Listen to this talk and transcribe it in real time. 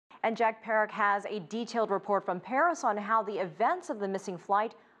And Jack Parrock has a detailed report from Paris on how the events of the missing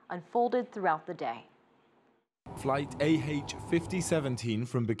flight unfolded throughout the day. Flight AH5017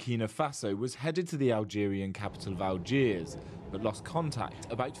 from Burkina Faso was headed to the Algerian capital of Algiers, but lost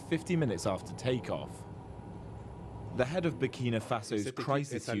contact about 50 minutes after takeoff. The head of Burkina Faso's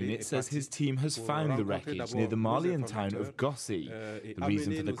crisis unit says his team has found the wreckage near the Malian town of Gossi. The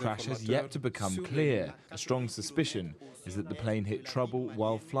reason for the crash has yet to become clear. A strong suspicion is that the plane hit trouble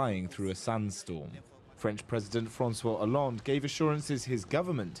while flying through a sandstorm. French President François Hollande gave assurances his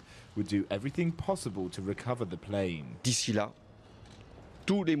government would do everything possible to recover the plane. D'ici là,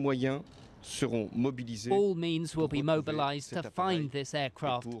 tous les moyens seront mobilisés. All means will be mobilized to find this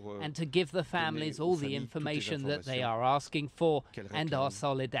aircraft and to give the families all the information that they are asking for and our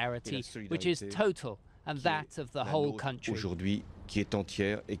solidarity, which is total and that of the whole country. Aujourd'hui, qui est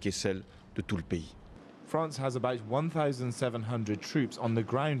entière et qui est celle de tout le pays. France has about 1,700 troops on the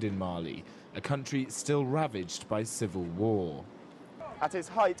ground in Mali, a country still ravaged by civil war. At its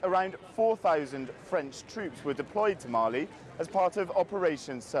height, around 4,000 French troops were deployed to Mali as part of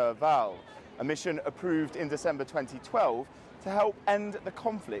Operation Serval, a mission approved in December 2012 to help end the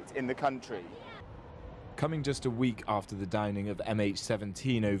conflict in the country. Coming just a week after the downing of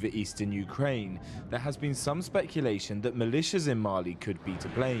MH17 over eastern Ukraine, there has been some speculation that militias in Mali could be to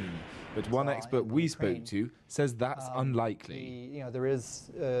blame. But one expert we spoke to says that's unlikely. There is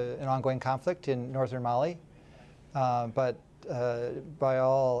an ongoing conflict in northern Mali, but by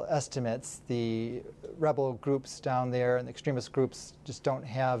all estimates, the rebel groups down there and the extremist groups just don't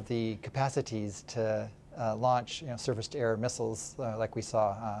have the capacities to launch surface-to-air missiles like we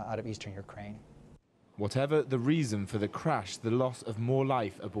saw out of eastern Ukraine. Whatever the reason for the crash, the loss of more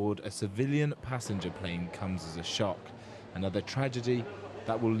life aboard a civilian passenger plane comes as a shock. Another tragedy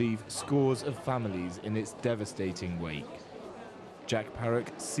that will leave scores of families in its devastating wake. Jack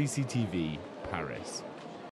Parrock, CCTV, Paris.